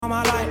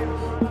my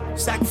life.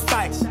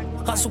 Sacrifice,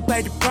 hustle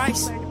paid the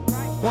price.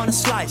 Want a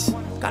slice,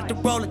 got to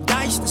roll the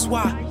dice. That's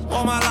why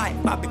all my life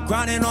I've been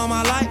grinding all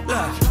my life.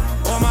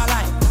 Look, all my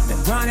life,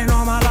 been grinding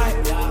all my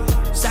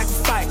life.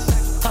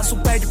 Sacrifice, hustle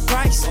paid the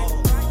price.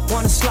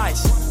 Want a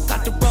slice,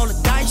 got to roll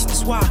the dice.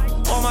 That's why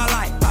all my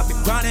life I've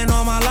been grinding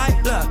all my life.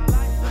 Look.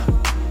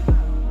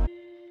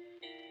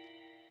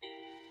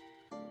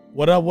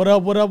 What up, what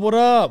up, what up, what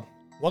up?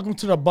 Welcome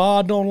to the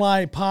Ball Don't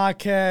Lie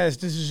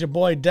podcast. This is your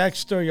boy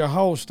Dexter, your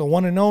host, the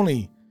one and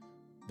only.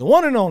 The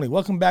one and only.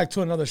 Welcome back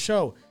to another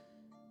show.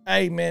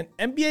 Hey, man,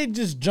 NBA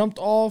just jumped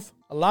off.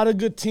 A lot of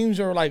good teams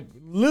are, like,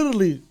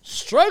 literally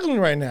struggling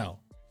right now.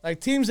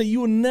 Like, teams that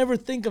you would never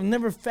think of,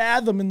 never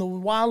fathom in the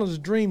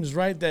wildest dreams,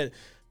 right? That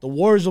the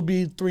Warriors will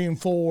be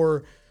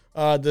 3-4.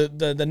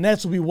 The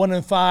Nets will be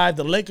 1-5.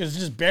 The Lakers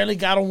just barely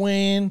got a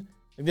win.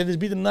 And they just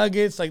beat the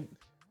Nuggets. Like,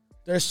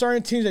 there's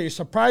certain teams that you're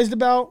surprised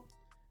about,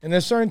 and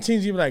there's certain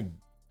teams you're like,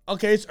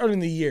 okay, it's early in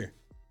the year.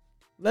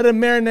 Let them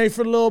marinate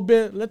for a little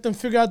bit. Let them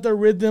figure out their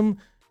rhythm,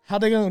 how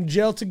they're going to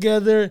gel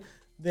together.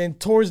 Then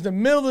towards the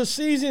middle of the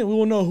season, we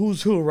will know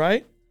who's who,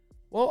 right?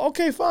 Well,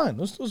 okay, fine.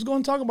 Let's go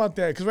and talk about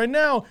that. Because right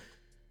now,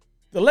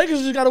 the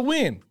Lakers just got to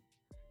win.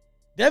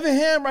 Devin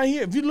Ham right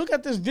here. If you look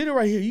at this video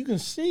right here, you can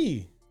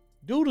see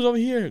dude is over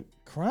here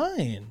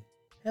crying.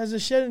 Has a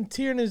shedding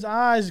tear in his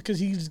eyes because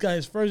he just got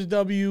his first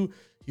W.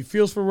 He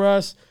feels for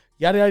Russ.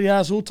 Yada, yada,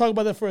 yada. So we'll talk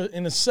about that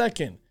in a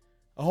second.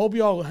 I hope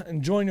y'all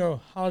enjoying your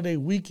holiday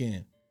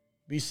weekend.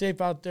 Be safe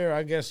out there.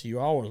 I guess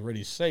you're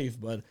already safe,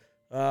 but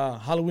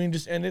Halloween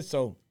just ended,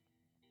 so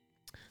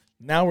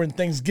now we're in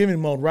Thanksgiving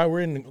mode, right?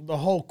 We're in the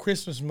whole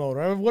Christmas mode,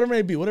 right? Whatever it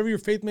may be, whatever your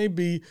faith may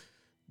be,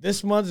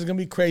 this month is going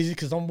to be crazy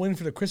because I'm waiting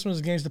for the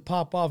Christmas games to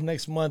pop off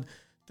next month.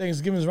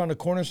 Thanksgiving is around the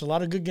corner, so a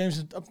lot of good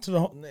games up to the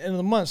end of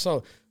the month,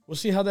 so we'll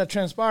see how that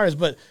transpires.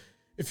 But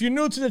if you're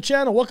new to the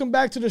channel, welcome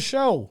back to the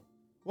show.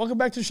 Welcome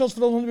back to the shows for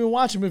those who have been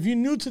watching. But if you're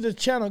new to the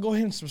channel, go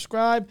ahead and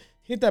subscribe.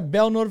 Hit that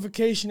bell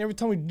notification. Every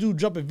time we do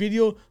drop a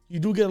video, you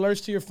do get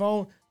alerts to your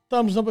phone.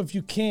 Thumbs up if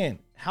you can.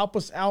 Help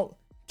us out.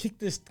 Kick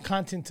this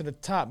content to the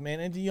top, man.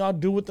 Anything y'all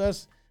do with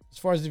us as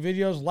far as the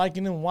videos,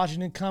 liking them, watching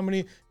them,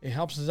 commenting, it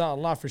helps us out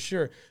a lot for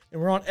sure. And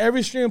we're on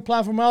every streaming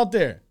platform out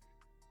there.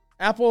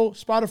 Apple,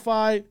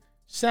 Spotify,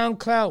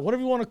 SoundCloud,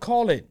 whatever you want to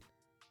call it.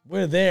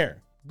 We're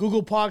there.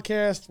 Google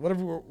Podcast,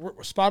 whatever. We're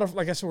Spotify,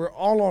 like I said, we're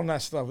all on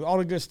that stuff, all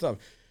the good stuff.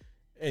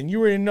 And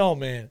you already know,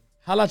 man.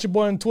 Holla at your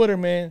boy on Twitter,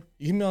 man.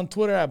 You hit me on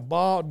Twitter at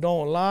Ball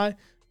Don't Lie.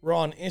 We're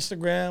on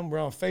Instagram. We're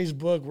on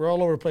Facebook. We're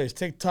all over the place.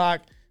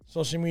 TikTok,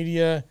 social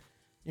media,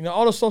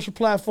 all the social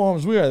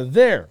platforms. We are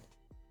there.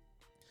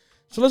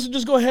 So let's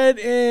just go ahead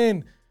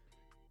and,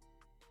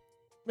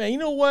 man, you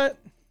know what?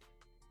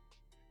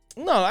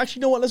 No, actually,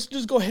 you know what? Let's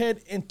just go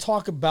ahead and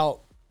talk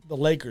about the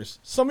Lakers.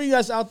 Some of you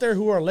guys out there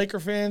who are Laker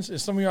fans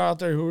and some of you out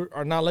there who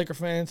are not Laker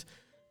fans,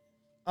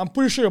 I'm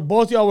pretty sure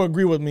both of y'all will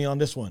agree with me on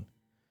this one.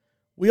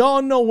 We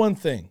all know one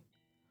thing,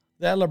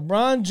 that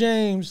LeBron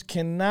James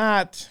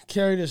cannot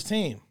carry this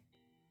team.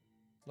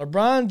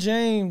 LeBron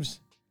James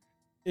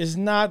is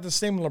not the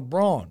same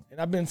LeBron. And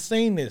I've been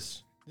saying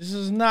this. This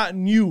is not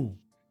new.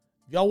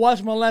 If y'all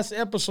watched my last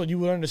episode, you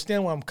would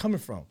understand where I'm coming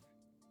from.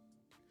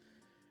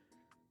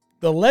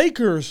 The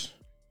Lakers,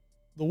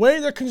 the way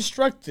they're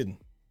constructed,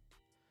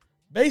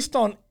 based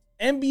on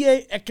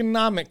NBA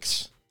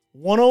economics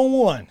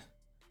 101,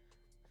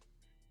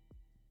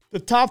 the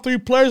top three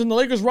players in the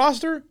Lakers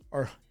roster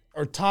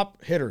are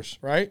top hitters,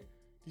 right?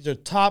 These are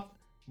top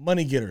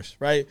money getters,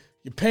 right?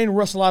 You're paying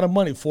Russ a lot of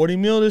money, $40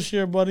 million this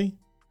year, buddy.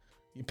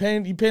 You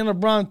paying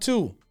LeBron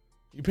too.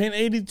 You're paying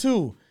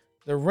 82.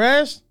 The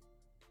rest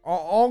are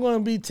all going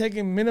to be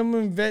taking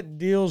minimum vet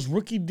deals,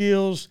 rookie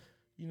deals,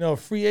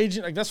 free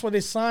agent. Like that's why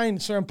they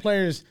signed certain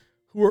players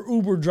who are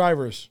Uber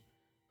drivers,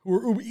 who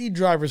were Uber Eats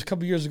drivers a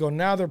couple years ago.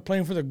 Now they're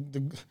playing for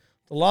the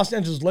Los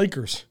Angeles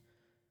Lakers.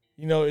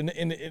 In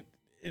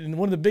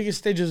one of the biggest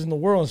stages in the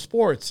world in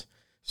sports.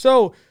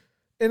 So,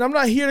 and I'm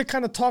not here to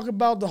kind of talk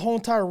about the whole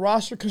entire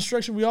roster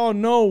construction. We all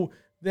know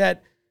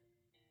that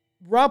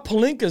Rob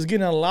Pelinka is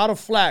getting a lot of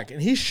flack,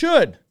 and he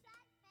should.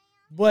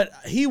 But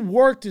he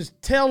worked his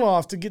tail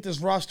off to get this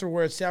roster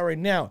where it's at right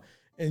now.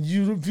 And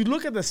if you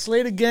look at the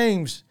slate of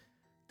games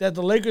that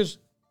the Lakers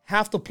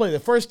have to play, the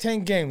first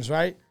 10 games,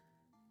 right?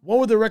 What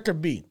would the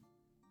record be?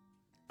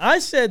 I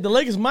said the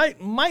Lakers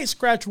might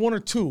scratch one or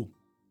two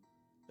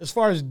as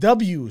far as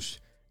W's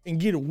and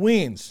get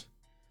wins.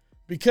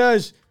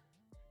 Because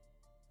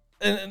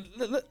and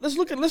let's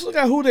look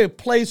at who they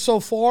played so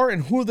far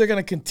and who they're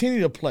going to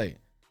continue to play,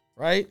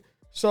 right?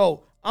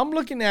 So I'm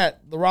looking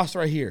at the roster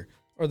right here,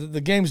 or the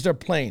games they're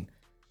playing.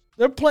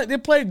 They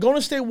played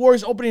Golden State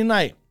Warriors opening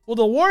night. Well,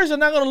 the Warriors are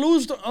not going to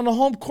lose on the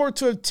home court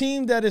to a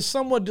team that is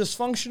somewhat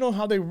dysfunctional.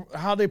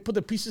 How they put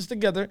the pieces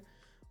together.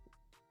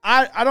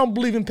 I don't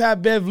believe in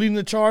Pat Bev leading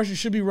the charge. It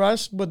should be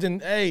Russ, but then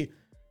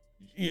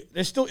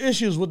there's still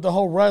issues with the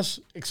whole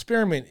Russ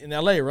experiment in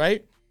LA,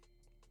 right?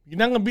 You're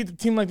not going to beat the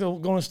team like the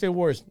Golden State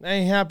Warriors. That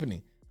ain't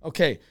happening.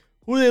 Okay,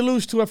 who do they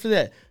lose to after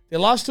that? They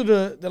lost to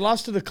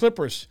the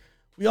Clippers.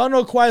 We all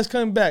know Kawhi's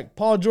coming back.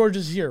 Paul George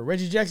is here.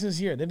 Reggie Jackson is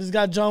here. They just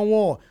got John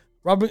Wall.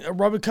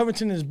 Robert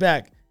Covington is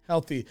back,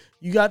 healthy.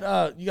 You got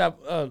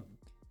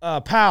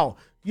Powell.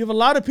 You have a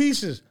lot of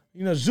pieces.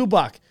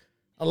 Zubac.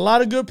 A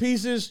lot of good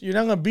pieces. You're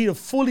not going to beat a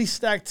fully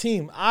stacked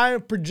team. I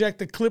project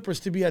the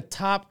Clippers to be a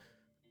top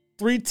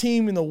 3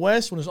 team in the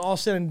West when it's all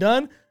said and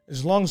done,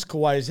 as long as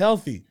Kawhi is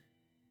healthy.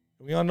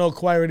 We all know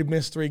Kawhi already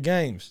missed 3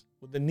 games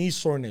with the knee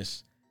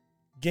soreness,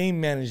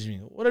 game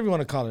management, whatever you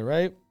want to call it,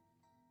 right?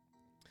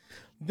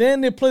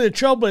 Then they play the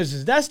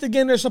Trailblazers. That's the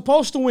game they're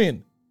supposed to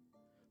win.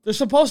 They're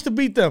supposed to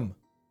beat them.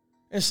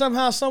 And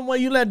somehow, some way,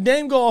 you let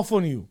Dame go off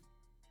on you.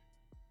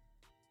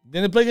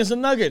 Then they play against the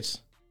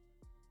Nuggets.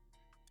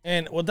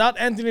 And without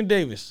Anthony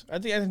Davis, I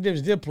think Anthony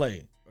Davis did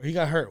play, or he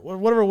got hurt,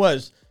 whatever it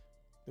was.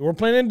 They were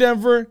playing in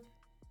Denver.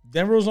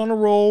 Denver was on the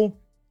roll.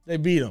 They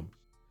beat them.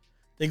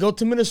 They go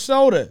to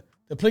Minnesota.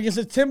 They play against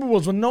the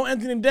Timberwolves with no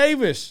Anthony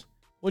Davis.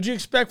 What'd you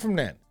expect from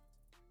that?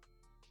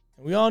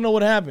 And we all know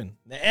what happened.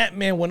 The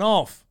Ant-Man went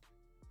off.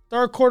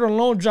 Third quarter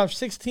alone, dropped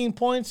 16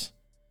 points.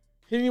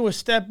 Hitting you with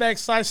step back,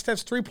 side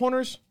steps,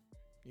 3-pointers.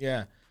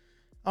 Yeah.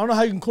 I don't know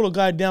how you can cool a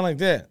guy down like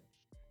that.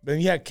 But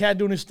you had Cat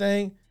doing his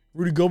thing.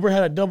 Rudy Gobert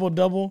had a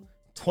double-double,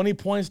 20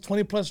 points,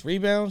 20-plus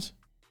rebounds.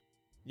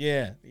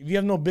 Yeah. If you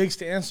have no bigs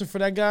to answer for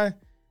that guy,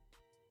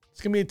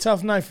 it's going to be a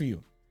tough night for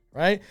you,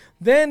 right?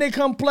 Then they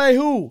come play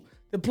who?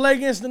 They play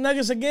against the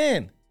Nuggets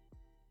again.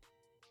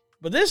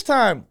 But this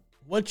time,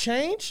 what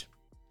changed?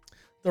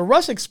 The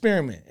Russ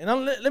experiment.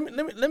 And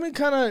let me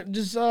kind of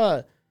just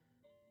let's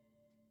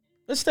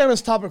stay on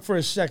this topic for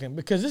a second,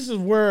 because this is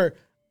where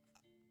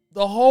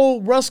the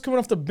whole Russ coming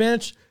off the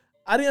bench,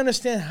 I didn't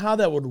understand how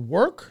that would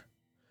work,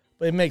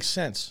 but it makes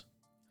sense.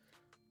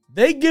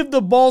 They give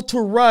the ball to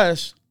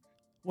Russ.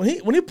 When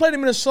he played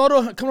in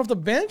Minnesota coming off the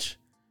bench,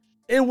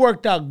 it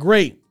worked out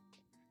great.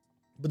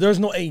 But there's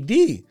no AD.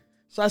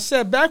 So I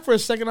sat back for a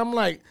second. I'm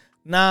like,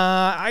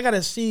 nah, I got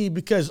to see,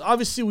 because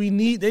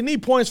obviously they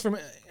need points from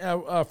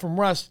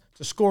Russ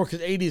to score,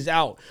 because AD is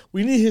out.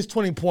 We need his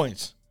 20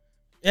 points.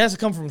 It has to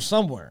come from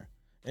somewhere.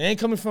 It ain't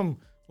coming from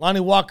Lonnie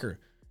Walker.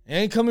 It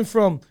ain't coming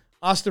from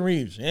Austin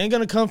Reeves. It ain't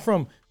going to come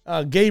from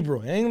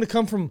Gabriel. It ain't going to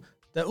come from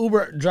the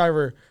Uber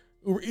driver,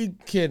 Uber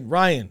Eats kid,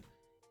 Ryan.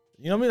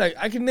 You know what I mean?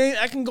 Like,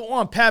 I can go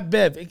on, Pat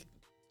Bev.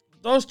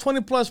 Those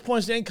 20-plus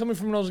points, they ain't coming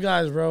from those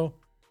guys, bro.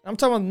 I'm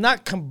talking about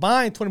not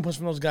combined 20 points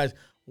from those guys.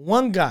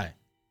 One guy.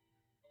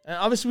 And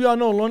obviously, we all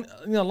know,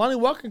 Lonnie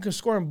Walker can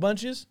score in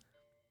bunches,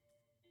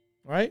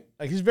 right?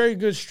 Like, he's a very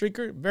good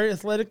streaker, very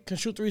athletic, can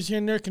shoot threes here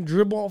and there, can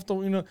dribble off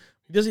the,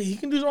 he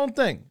can do his own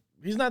thing.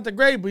 He's not that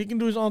great, but he can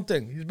do his own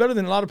thing. He's better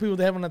than a lot of people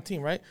they have on that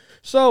team, right?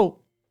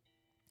 So,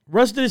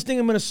 Russ did his thing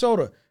in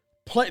Minnesota.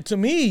 To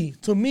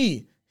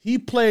me, he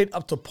played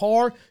up to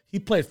par. He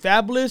played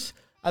fabulous.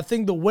 I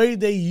think the way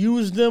they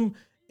used him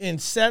in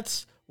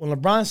sets when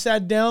LeBron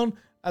sat down,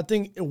 I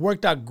think it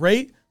worked out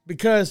great,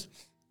 because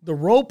the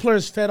role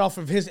players fed off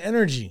of his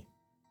energy.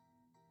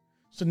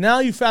 So now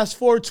you fast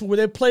forward to where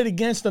they played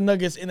against the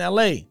Nuggets in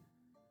LA.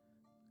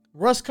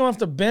 Russ coming off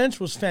the bench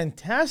was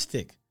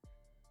fantastic.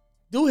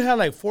 Dude had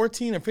like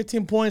 14 or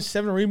 15 points,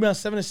 7 rebounds,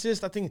 7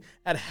 assists, I think,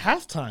 at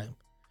halftime.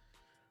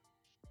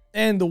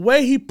 And the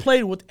way he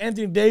played with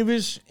Anthony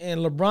Davis and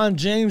LeBron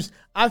James,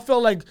 I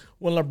felt like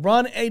when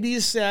LeBron and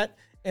AD sat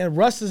and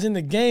Russ is in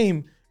the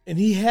game, and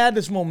he had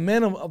this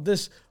momentum of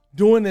this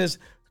doing this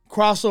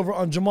crossover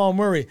on Jamal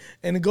Murray,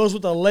 and it goes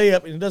with a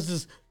layup and it does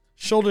this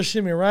shoulder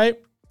shimmy, right?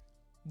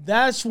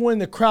 That's when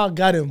the crowd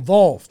got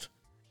involved.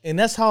 And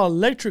that's how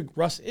electric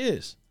Russ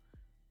is.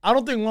 I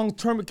don't think long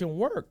term it can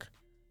work.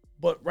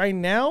 But right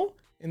now,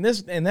 in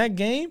that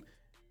game,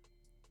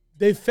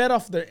 they fed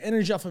off their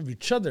energy off of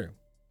each other.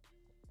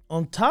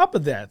 On top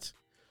of that,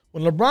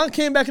 when LeBron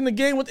came back in the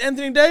game with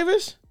Anthony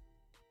Davis,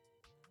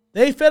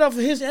 they fed off of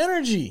his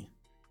energy.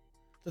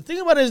 The thing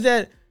about it is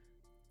that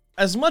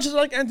as much as I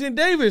like Anthony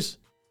Davis,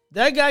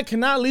 that guy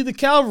cannot lead the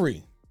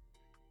cavalry.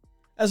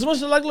 As much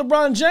as I like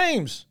LeBron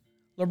James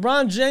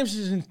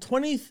is in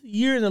 20th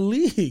year in the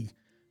league.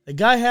 The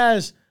guy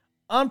has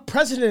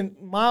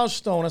unprecedented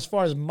milestone as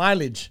far as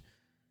mileage,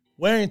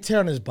 wear and tear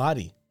on his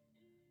body.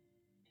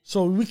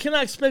 So we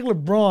cannot expect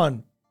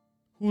LeBron,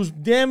 who's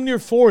damn near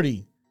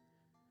 40,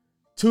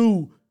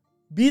 to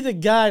be the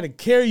guy to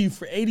carry you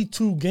for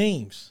 82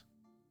 games.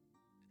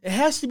 It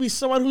has to be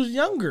someone who's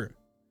younger.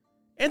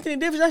 Anthony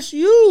Davis, that's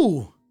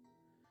you.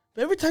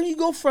 But every time you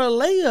go for a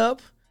layup,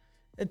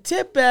 a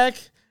tip back,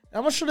 and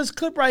I'm going to show this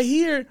clip right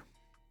here.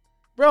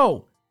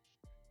 Bro,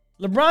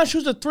 LeBron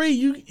shoots a three,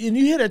 and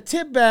you hit a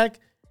tip back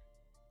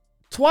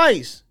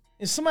twice,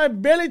 and somebody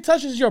barely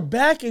touches your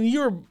back, and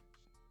you're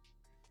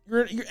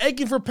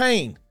aching for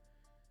pain.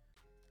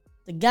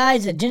 The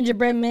guy's a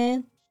gingerbread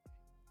man.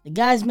 The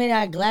guy's made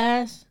out of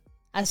glass.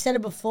 I said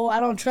it before. I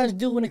don't trust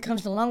dude when it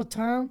comes to long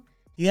term.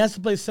 He has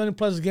to play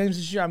 70-plus games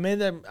this year. I made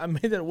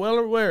that well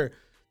aware.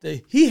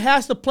 That he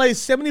has to play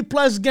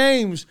 70-plus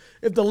games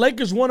if the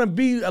Lakers want to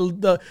be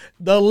the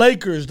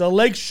Lakers, the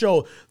Lake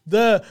Show,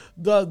 the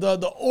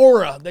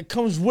aura that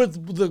comes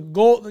with the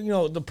gold,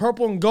 the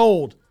purple and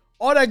gold,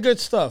 all that good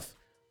stuff.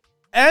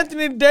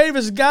 Anthony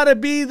Davis got to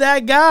be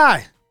that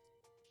guy.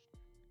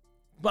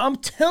 But I'm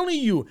telling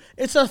you,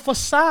 it's a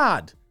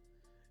facade.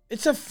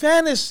 It's a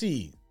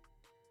fantasy.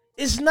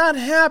 It's not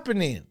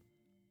happening.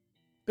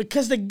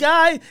 Because the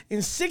guy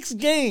in 6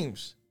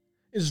 games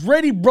is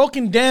already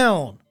broken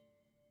down.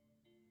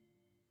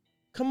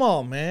 Come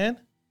on, man.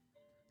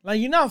 Like,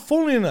 you're not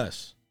fooling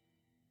us.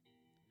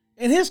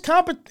 In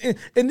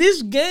in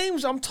these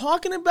games I'm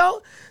talking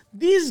about,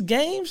 these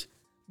games,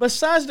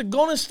 besides the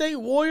Golden State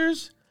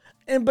Warriors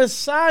and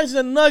besides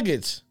the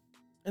Nuggets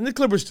and the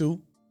Clippers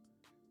too,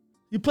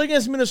 you play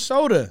against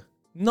Minnesota.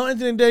 No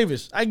Anthony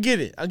Davis. I get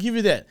it. I'll give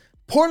you that.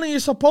 Portland, you're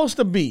supposed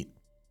to beat.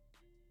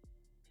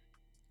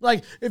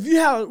 Like, if you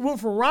went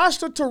from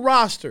roster to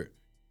roster,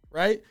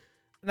 right?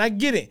 And I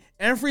get it.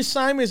 Anthony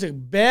Simon is a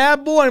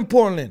bad boy in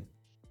Portland,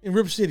 in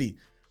Rip City.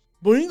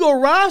 But when you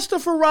go roster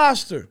for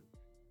roster,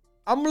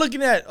 I'm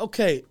looking at,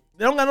 okay,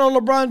 they don't got no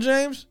LeBron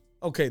James.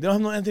 Okay, they don't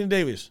have no Anthony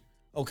Davis.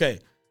 Okay.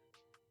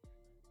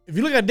 If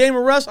you look at Dame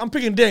and Russ, I'm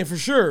picking Dame for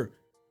sure.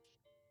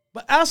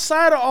 But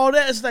outside of all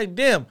that, it's like,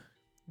 damn,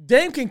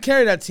 Dame can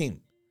carry that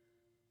team.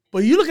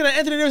 But you looking at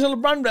Anthony Davis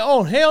and LeBron, like,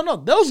 oh, hell no.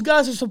 Those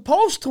guys are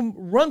supposed to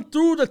run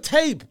through the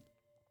tape.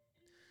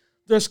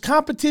 There's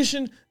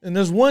competition, and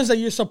there's ones that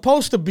you're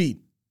supposed to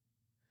beat.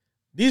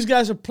 These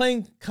guys are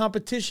playing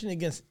competition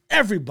against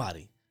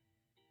everybody.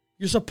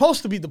 You're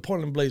supposed to beat the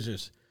Portland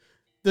Blazers.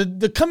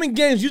 The coming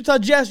games, Utah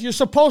Jazz, you're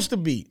supposed to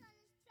beat.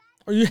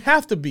 Or you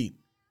have to beat.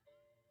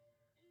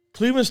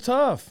 Cleveland's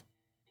tough.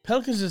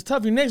 Pelicans is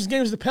tough. Your next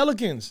game is the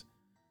Pelicans.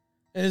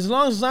 And as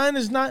long as Zion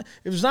is not,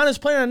 if Zion is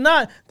playing or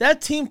not,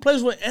 that team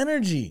plays with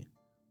energy.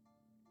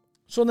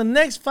 So in the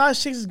next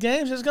 5-6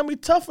 games, it's going to be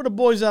tough for the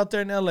boys out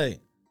there in LA.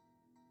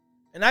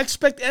 And I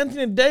expect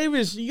Anthony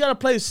Davis, you got to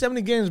play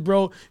 70 games,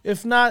 bro.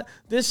 If not,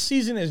 this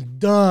season is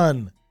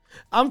done.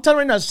 I'm telling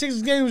you right now,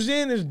 6 games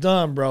in, it's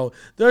done, bro.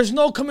 There's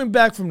no coming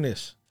back from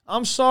this.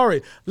 I'm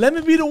sorry. Let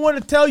me be the one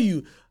to tell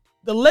you,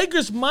 the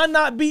Lakers might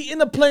not be in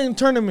the play-in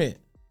tournament.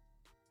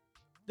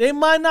 They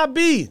might not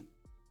be.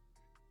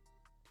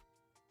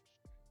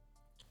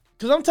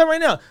 Because I'm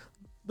telling you right now,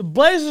 the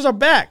Blazers are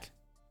back.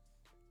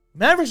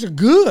 Mavericks are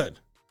good.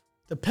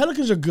 The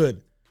Pelicans are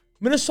good.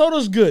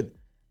 Minnesota's good.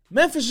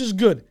 Memphis is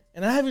good.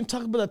 And I haven't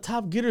talked about the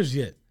top getters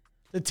yet.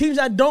 The teams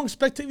I don't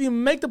expect to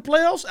even make the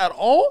playoffs at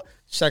all,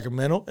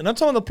 Sacramento. And I'm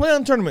talking the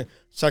play-in tournament.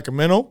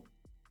 Sacramento.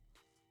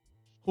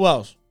 Who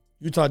else?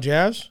 Utah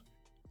Jazz.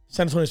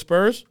 San Antonio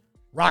Spurs.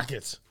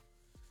 Rockets.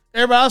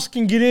 Everybody else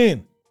can get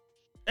in.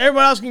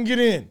 Everybody else can get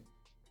in.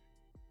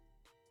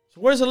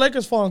 So where's the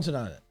Lakers falling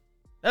tonight?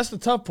 That's the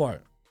tough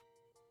part.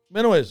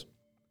 But anyways,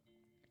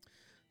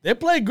 they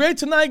played great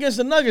tonight against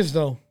the Nuggets,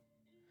 though.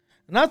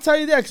 And I'll tell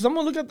you that because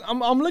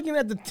I'm looking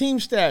at the team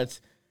stats.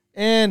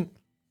 And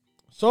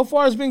so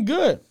far, it's been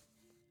good.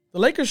 The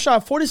Lakers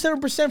shot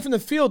 47% from the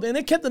field, and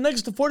they kept the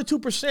Nuggets to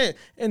 42%.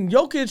 And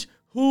Jokic,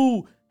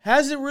 who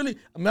hasn't really,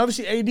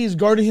 obviously AD is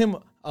guarding him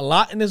a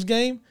lot in this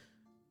game.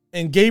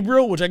 And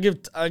Gabriel, which I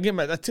give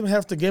that team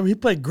half to Gabriel, he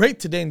played great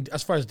today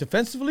as far as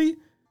defensively.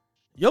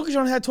 Jokic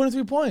only had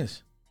 23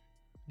 points.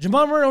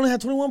 Jamal Murray only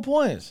had 21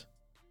 points.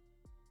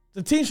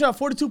 The team shot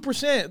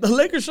 42%. The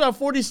Lakers shot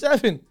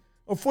 47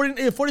 or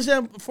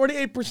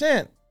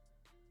 48%.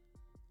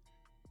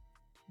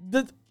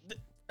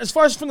 As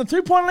far as from the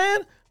three-point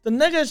land, the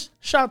Nuggets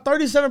shot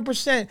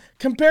 37%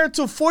 compared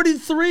to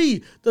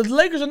 43. The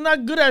Lakers are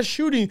not good at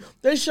shooting.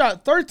 They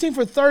shot 13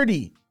 for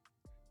 30.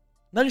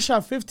 Nuggets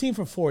shot 15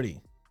 for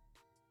 40.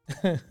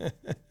 And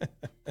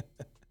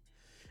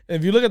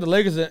if you look at the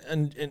Lakers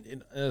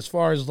and as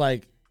far as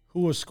like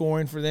who was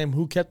scoring for them,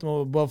 who kept them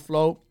above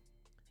float,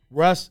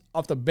 Russ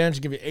off the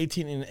bench give you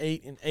 18 and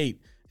 8 and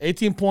 8.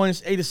 18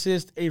 points, 8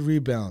 assists, 8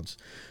 rebounds.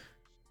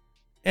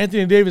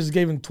 Anthony Davis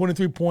gave him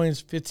 23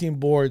 points, 15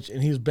 boards,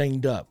 and he was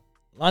banged up.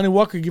 Lonnie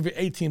Walker gave you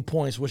 18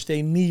 points, which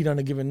they need on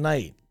a given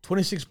night.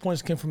 26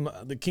 points came from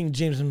the King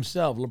James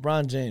himself,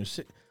 LeBron James.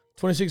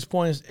 26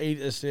 points, 8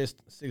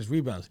 assists, 6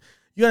 rebounds.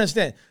 You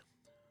understand?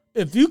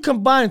 If you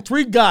combine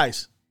 3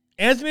 guys,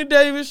 Anthony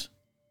Davis,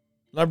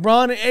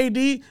 LeBron, and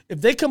AD,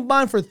 if they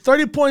combine for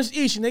 30 points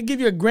each and they give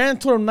you a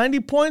grand total of 90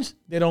 points,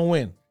 they don't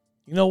win.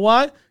 You know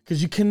why?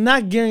 Because you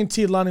cannot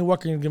guarantee Lonnie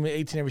Walker can give me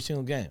 18 every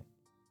single game.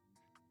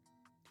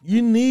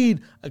 You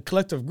need a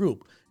collective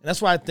group. And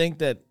that's why I think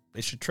that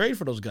they should trade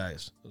for those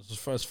guys.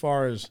 As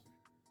far as,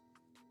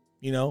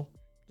 you know,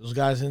 those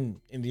guys in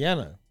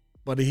Indiana,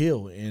 Buddy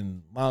Hield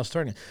and Miles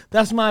Turner.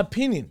 That's my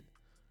opinion.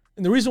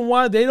 And the reason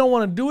why they don't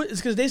want to do it is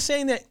because they're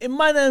saying that it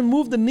might not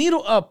move the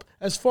needle up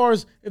as far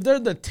as if they're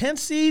the 10th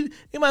seed,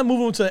 it might move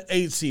them to the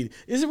 8th seed.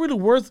 Is it really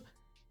worth,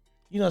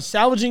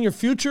 salvaging your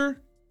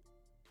future?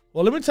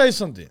 Well, let me tell you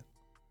something.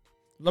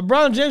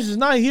 LeBron James is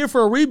not here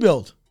for a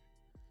rebuild.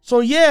 So,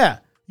 yeah,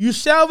 you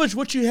salvage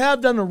what you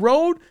have down the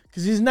road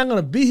because he's not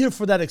going to be here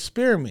for that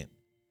experiment.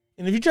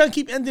 And if you're trying to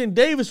keep Anthony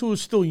Davis, who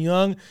is still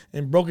young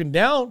and broken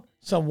down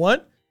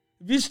somewhat,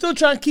 if you're still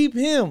trying to keep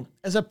him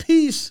as a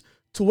piece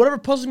to whatever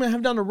puzzle you may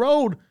have down the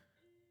road,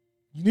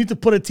 you need to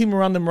put a team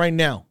around them right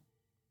now.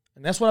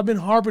 And that's what I've been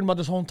harping about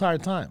this whole entire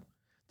time.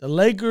 The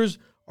Lakers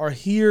are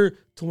here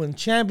to win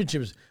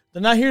championships.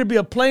 They're not here to be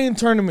a playing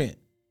tournament.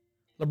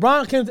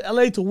 LeBron came to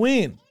LA to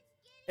win.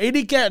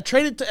 AD got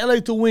traded to LA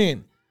to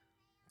win.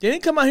 They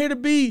didn't come out here to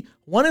be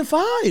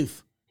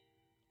 1-5.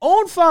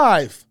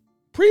 0-5.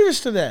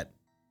 Previous to that.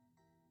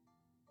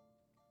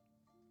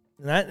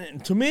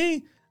 And to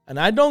me, and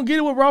I don't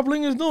get what Rob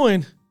Pelinka is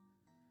doing,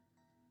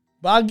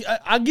 but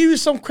I'll give you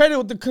some credit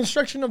with the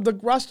construction of the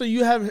roster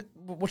you have,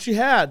 what you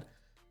had,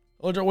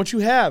 or what you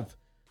have.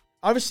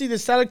 Obviously, the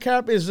salary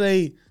cap it's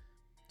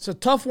a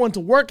tough one to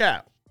work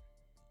at.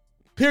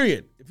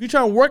 Period. If you're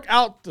trying to work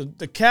out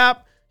the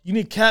cap, you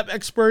need cap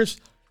experts.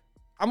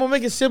 I'm going to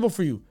make it simple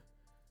for you.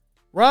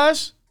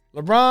 Russ,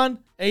 LeBron,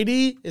 AD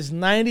is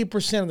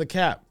 90% of the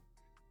cap.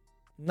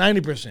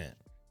 90%.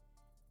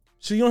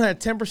 So you don't have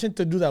 10%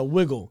 to do that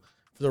wiggle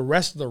for the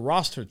rest of the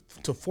roster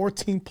to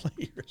 14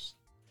 players.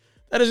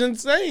 That is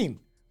insane.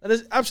 That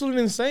is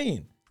absolutely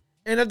insane.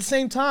 And at the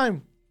same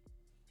time,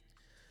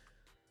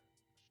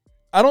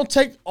 I don't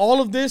take all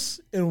of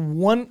this in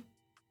one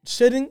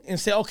sitting and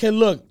say, okay,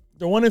 look,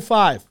 they're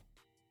 1-5.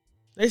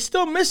 They're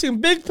still missing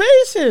big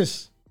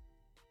pieces.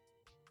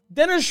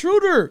 Dennis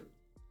Schroeder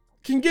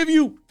can give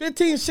you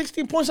 15,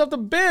 16 points off the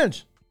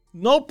bench.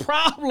 No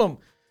problem.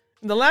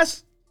 In the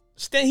last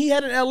stint he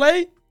had in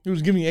LA, he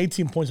was giving you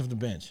 18 points off the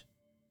bench.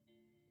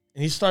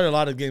 And he started a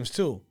lot of games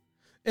too.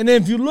 And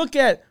then if you look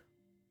at,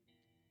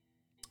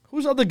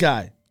 who's the other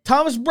guy?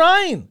 Thomas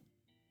Bryant.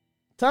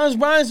 Thomas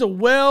Bryant's a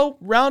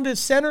well-rounded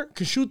center,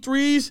 can shoot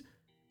threes,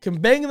 can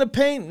bang in the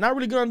paint, not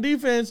really good on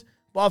defense,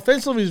 but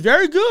offensively he's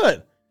very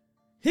good.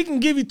 He can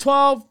give you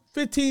 12,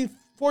 15,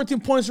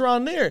 14 points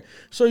around there.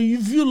 So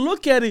if you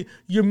look at it,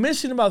 you're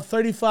missing about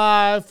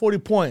 35, 40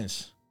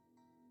 points.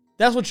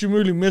 That's what you're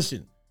really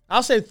missing.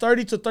 I'll say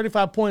 30 to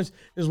 35 points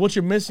is what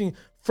you're missing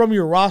from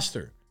your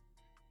roster.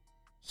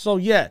 So,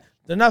 yeah,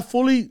 they're not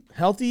fully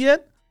healthy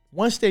yet.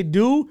 Once they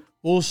do,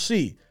 we'll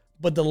see.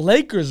 But the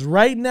Lakers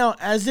right now,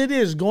 as it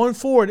is, going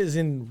forward, is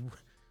in,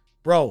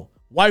 bro,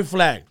 white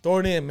flag. Throw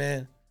it in,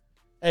 man.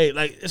 Hey,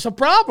 like, it's a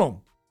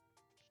problem.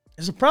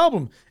 It's a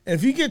problem. And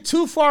if you get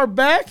too far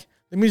back,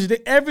 that means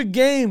that every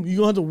game you're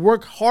going to have to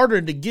work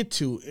harder to get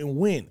to and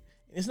win.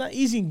 It's not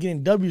easy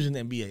getting W's in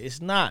the NBA.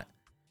 It's not.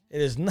 It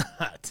is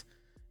not.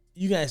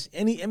 You guys,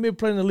 any NBA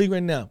player in the league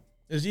right now,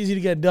 it's easy to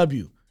get a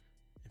W.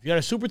 If you got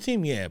a super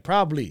team, yeah,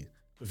 probably.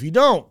 But if you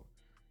don't,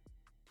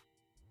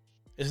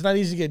 it's not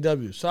easy to get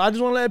W. So I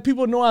just want to let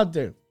people know out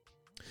there,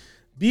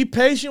 be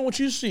patient with what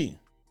you see,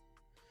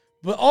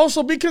 but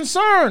also be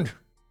concerned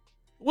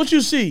what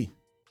you see.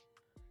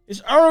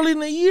 It's early in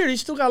the year. They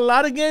still got a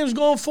lot of games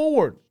going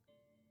forward.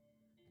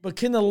 But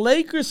can the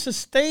Lakers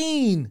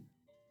sustain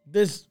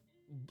this?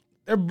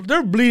 They're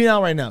bleeding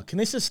out right now. Can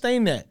they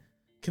sustain that?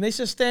 Can they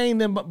sustain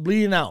them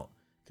bleeding out?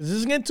 Because this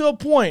is getting to a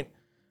point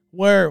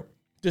where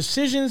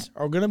decisions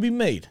are going to be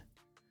made.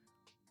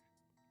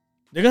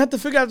 They're going to have to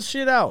figure out the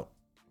shit out.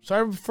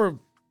 Sorry for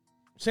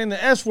saying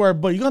the S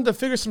word, but you're going to have to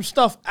figure some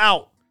stuff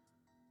out.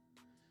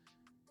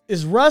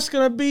 Is Russ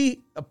going to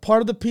be a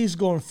part of the piece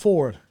going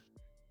forward?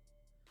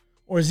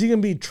 Or is he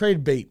going to be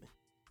trade bait?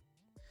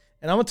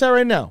 And I'm going to tell you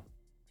right now,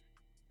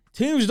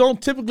 teams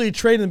don't typically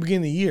trade in the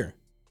beginning of the year.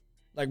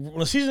 Like when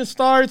the season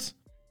starts,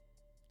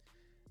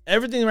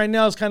 everything right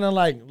now is kind of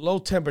like low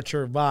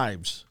temperature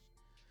vibes.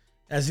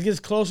 As it gets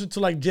closer to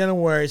like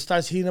January, it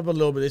starts heating up a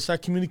little bit. They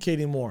start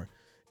communicating more.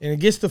 And it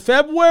gets to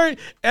February,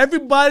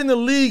 everybody in the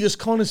league is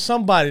calling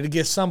somebody to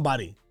get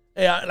somebody.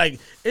 Hey,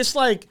 it's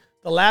like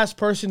the last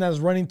person that's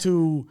running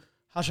to,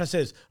 how should I say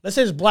this? Let's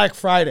say it's Black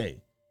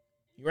Friday.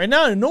 Right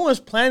now, no one's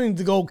planning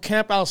to go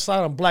camp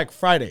outside on Black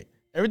Friday.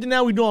 Everything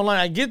now we do online,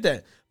 I get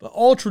that. But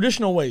all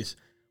traditional ways.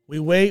 We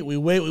wait.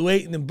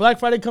 And then Black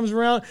Friday comes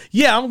around.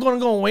 Yeah, I'm going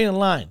to go and wait in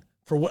line.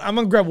 I'm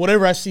going to grab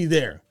whatever I see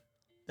there.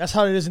 That's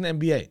how it is in the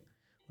NBA.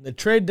 When the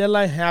trade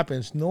deadline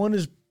happens, no one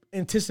is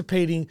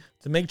anticipating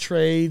to make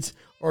trades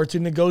or to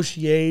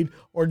negotiate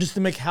or just to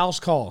make house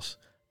calls.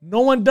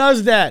 No one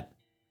does that.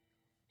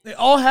 It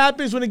all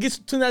happens when it gets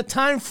to that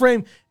time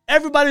frame.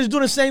 Everybody's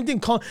doing the same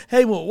thing.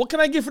 Hey, well, what can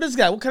I get for this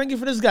guy? What can I get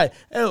for this guy?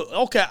 Hey,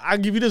 okay, I'll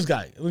give you this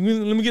guy. Let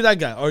me get that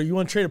guy. Or you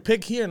want to trade a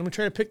pick here? Let me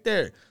trade a pick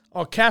there.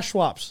 Or cash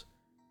swaps.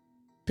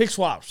 Pick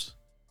swaps.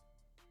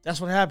 That's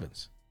what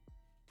happens.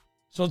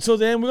 So until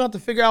then, we're going to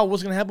have to figure out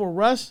what's going to happen with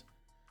Russ.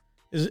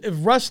 If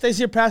Russ stays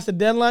here past the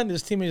deadline,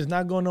 this team is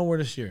not going nowhere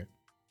this year.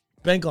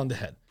 Bank on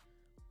that.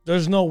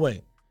 There's no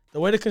way. The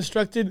way they're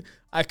constructed,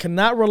 I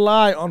cannot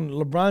rely on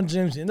LeBron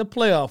James in the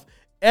playoff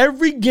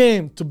every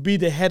game to be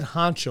the head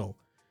honcho.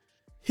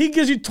 He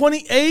gives you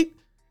 28,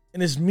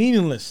 and it's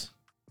meaningless.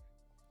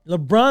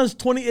 LeBron's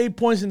 28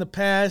 points in the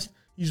past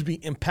used to be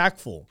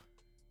impactful,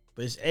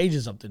 but his age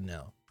is up there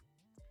now.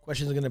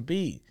 Questions are going to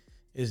be,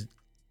 is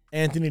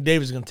Anthony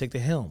Davis going to take the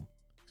helm?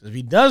 Because if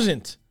he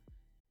doesn't,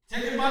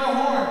 take it by the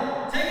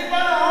horn. Take it by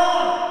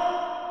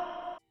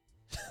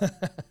the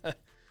horn.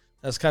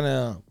 That's kind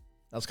of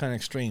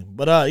extreme.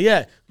 But,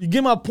 yeah, you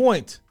get my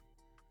point.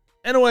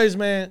 Anyways,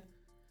 man.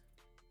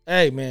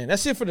 Hey, man,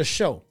 that's it for the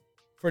show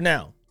for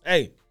now.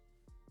 Hey,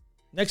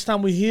 next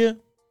time we here,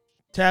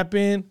 tap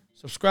in,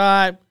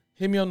 subscribe,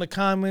 Hit me on the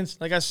comments.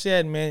 Like I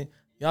said, man,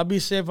 y'all be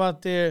safe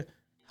out there.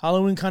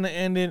 Halloween kind of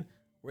ended.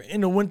 We're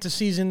in the winter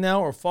season now,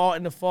 or fall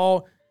in the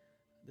fall.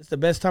 It's the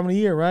best time of the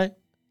year, right?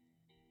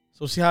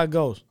 So see how it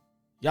goes.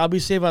 Y'all be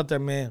safe out there,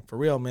 man. For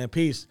real, man.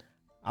 Peace.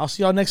 I'll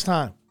see y'all next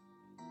time.